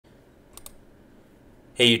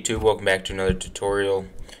Hey YouTube, welcome back to another tutorial.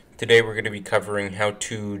 Today we're going to be covering how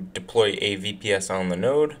to deploy a VPS on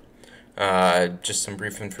Linode. Just some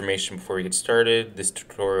brief information before we get started. This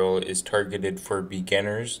tutorial is targeted for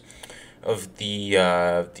beginners of the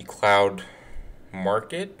cloud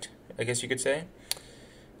market, I guess you could say.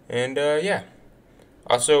 And yeah.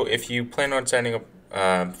 Also, if you plan on signing up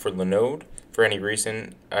for Linode for any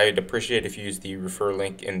reason, I'd appreciate if you use the refer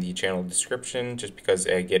link in the channel description, just because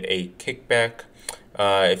I get a kickback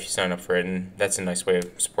if you sign up for it, and that's a nice way of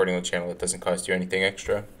supporting the channel. It doesn't cost you anything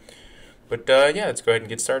extra. But yeah, let's go ahead and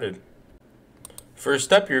get started.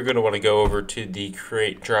 First up, you're going to want to go over to the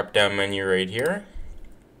Create drop-down menu right here.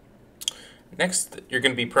 Next, you're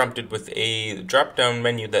going to be prompted with a drop-down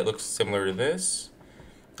menu that looks similar to this.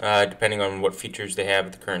 Depending on what features they have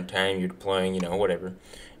at the current time you're deploying, whatever.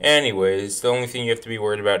 Anyways, the only thing you have to be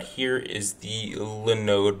worried about here is the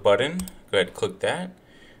Linode button. Go ahead and click that.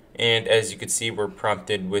 And as you can see, we're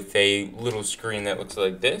prompted with a little screen that looks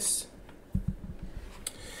like this.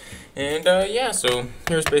 And yeah, so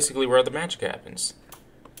here's basically where the magic happens.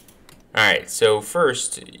 Alright, so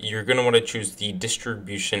first, you're going to want to choose the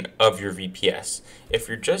distribution of your VPS. If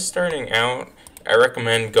you're just starting out, I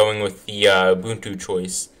recommend going with the Ubuntu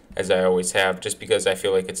choice, as I always have, just because I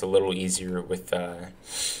feel like it's a little easier with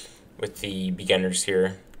the beginners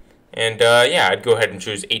here. And yeah, I'd go ahead and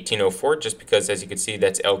choose 1804, just because, as you can see,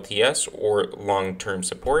 that's LTS, or long-term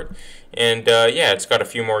support. And yeah, it's got a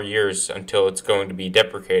few more years until it's going to be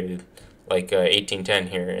deprecated, like 1810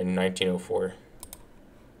 here in 1904.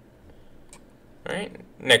 Alright,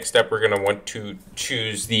 next up, we're going to want to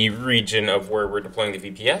choose the region of where we're deploying the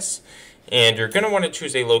VPS. And you're going to want to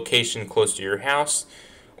choose a location close to your house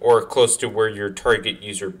or close to where your target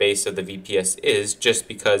user base of the VPS is, just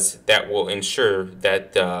because that will ensure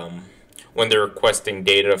that when they're requesting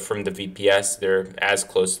data from the VPS, they're as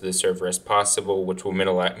close to the server as possible, which will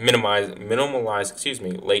minimize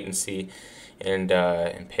latency and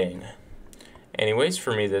ping. Anyways,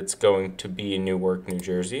 for me, that's going to be Newark, New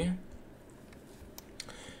Jersey.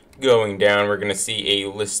 Going down, we're going to see a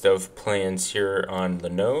list of plans here on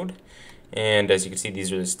Linode. And as you can see,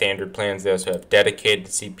 these are the standard plans. They also have dedicated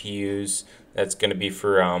CPUs. That's going to be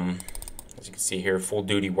for, as you can see here, full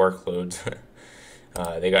duty workloads.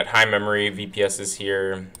 They got high memory VPSs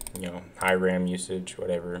here, high RAM usage,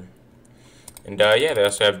 whatever. And yeah, they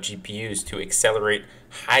also have GPUs to accelerate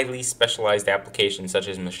highly specialized applications such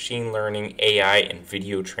as machine learning, AI, and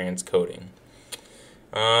video transcoding.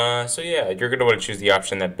 So yeah, you're going to want to choose the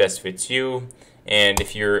option that best fits you. And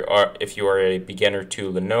if you are a beginner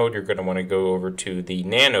to Linode, you're going to want to go over to the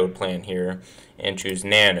Nano Plan here and choose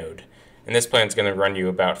Nanode. And this plan is going to run you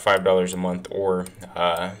about $5 a month, or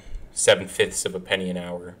 7/5 of a penny an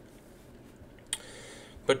hour.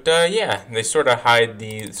 But yeah, they sort of hide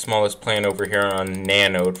the smallest plan over here on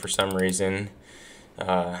Nanode for some reason.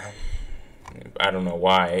 I don't know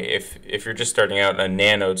why. If you're just starting out, a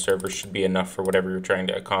Nanode server should be enough for whatever you're trying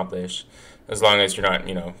to accomplish, as long as you're not,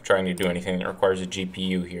 trying to do anything that requires a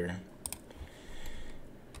GPU here.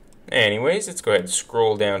 Anyways, let's go ahead and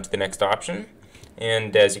scroll down to the next option.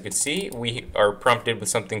 And as you can see, we are prompted with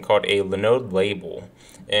something called a Linode label.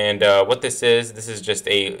 And what this is just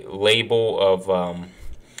a label of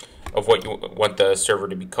what you want the server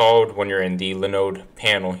to be called when you're in the Linode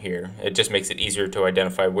panel here. It just makes it easier to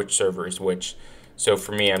identify which server is which. So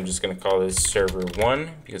for me, I'm just going to call this server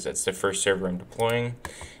 1, because that's the first server I'm deploying.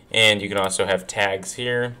 And you can also have tags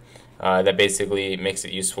here. That basically makes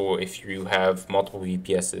it useful if you have multiple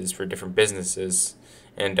VPSs for different businesses.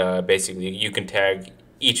 And basically, you can tag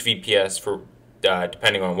each VPS for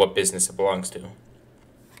depending on what business it belongs to.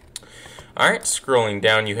 Alright, scrolling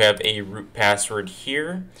down, you have a root password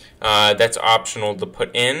here. That's optional to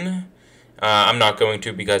put in. I'm not going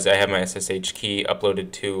to, because I have my SSH key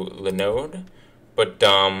uploaded to Linode. But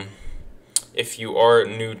if you are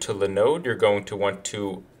new to Linode, you're going to want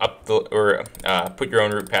to put your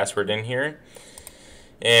own root password in here.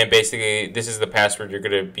 And basically, this is the password you're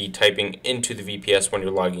going to be typing into the VPS when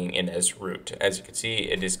you're logging in as root. As you can see,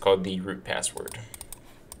 it is called the root password.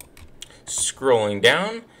 Scrolling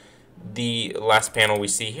down, the last panel we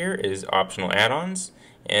see here is optional add-ons.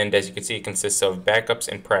 And as you can see, it consists of backups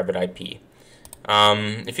and private IP.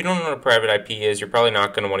 If you don't know what a private IP is, you're probably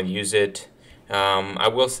not going to want to use it. I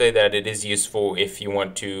will say that it is useful if you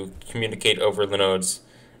want to communicate over Linode's,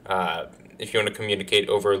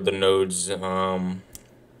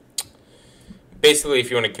 basically if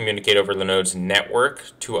you want to communicate over Linode's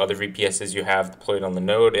network to other VPSs you have deployed on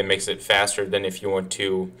Linode. It makes it faster than if you want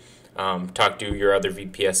to talk to your other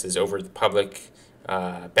VPSs over the public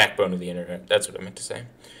backbone of the internet. That's what I meant to say.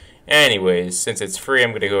 Anyways, since it's free,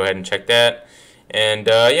 I'm going to go ahead and check that. And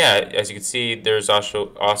yeah, as you can see, there's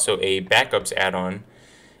also a backups add-on.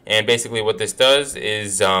 And basically what this does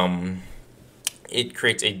is it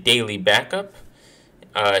creates a daily backup,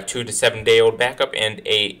 2 to 7 day old backup, and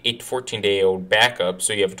a 8 to 14 day old backup.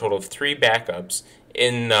 So you have a total of 3 backups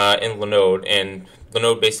in Linode, and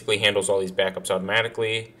Linode basically handles all these backups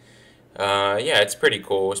automatically. Yeah, it's pretty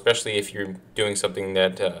cool, especially if you're doing something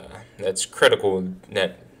that's critical,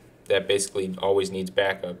 that basically always needs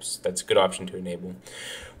backups. That's a good option to enable.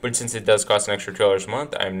 But since it does cost an extra $2 a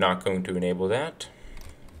month, I'm not going to enable that.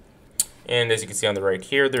 And as you can see on the right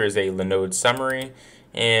here, there is a Linode summary,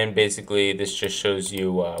 and basically this just shows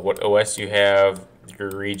you what OS you have,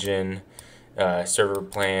 your region, server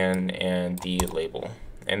plan, and the label,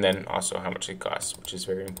 and then also how much it costs, which is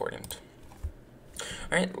very important.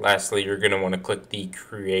 Alright, lastly, you're going to want to click the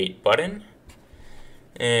Create button.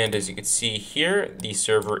 And as you can see here, the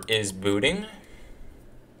server is booting.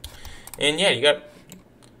 And yeah, you got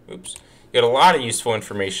a lot of useful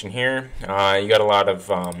information here. You got a lot of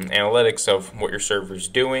analytics of what your server is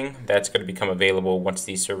doing. That's going to become available once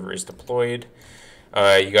the server is deployed.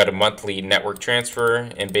 You got a monthly network transfer,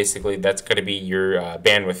 and basically that's going to be your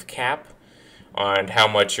bandwidth cap on how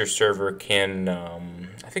much your server can,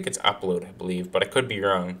 I think it's upload, I believe, but I could be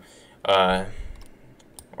wrong. Or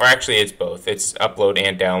actually it's both. It's upload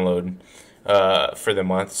and download for the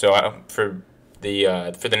month. So for the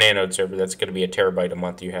Nanode server, that's going to be 1 terabyte a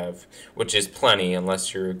month you have, which is plenty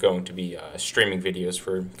unless you're going to be streaming videos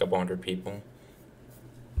for a couple hundred people.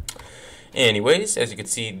 Anyways, as you can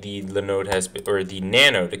see, the Linode has been, or the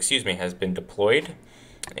Nanode, excuse me, has been deployed.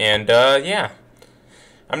 And yeah,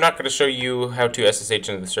 I'm not going to show you how to SSH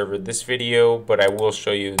into the server this video, but I will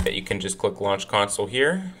show you that you can just click Launch Console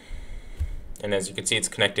here. And as you can see, it's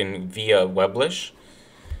connecting via Weblish.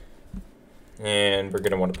 And we're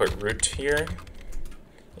going to want to put root here.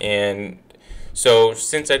 And so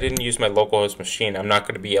since I didn't use my localhost machine, I'm not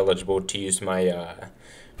going to be eligible to use my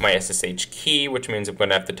my SSH key, which means I'm going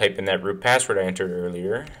to have to type in that root password I entered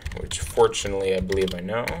earlier, which fortunately I believe I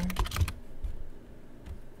know.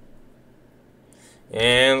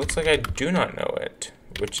 And looks like I do not know it,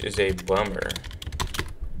 which is a bummer.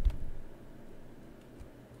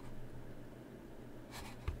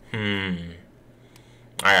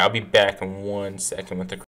 Alright, I'll be back in 1 second with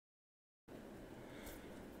the...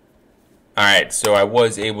 Alright, so I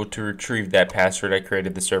was able to retrieve that password I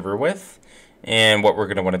created the server with. And what we're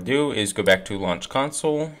going to want to do is go back to Launch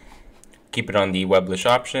Console, keep it on the Weblish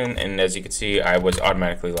option, and as you can see, I was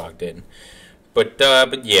automatically logged in. But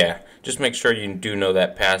yeah, just make sure you do know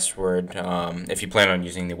that password if you plan on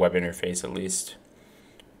using the web interface at least.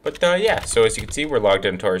 But yeah, so as you can see, we're logged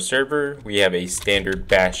into our server. We have a standard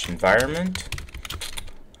bash environment.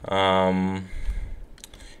 And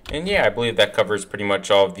yeah, I believe that covers pretty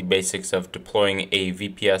much all of the basics of deploying a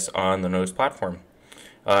VPS on the Linode platform.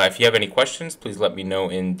 If you have any questions, please let me know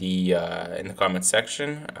in the comments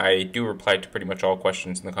section. I do reply to pretty much all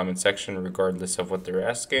questions in the comments section, regardless of what they're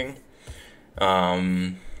asking.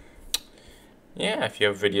 Yeah, if you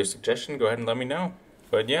have a video suggestion, go ahead and let me know.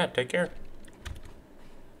 But yeah, take care.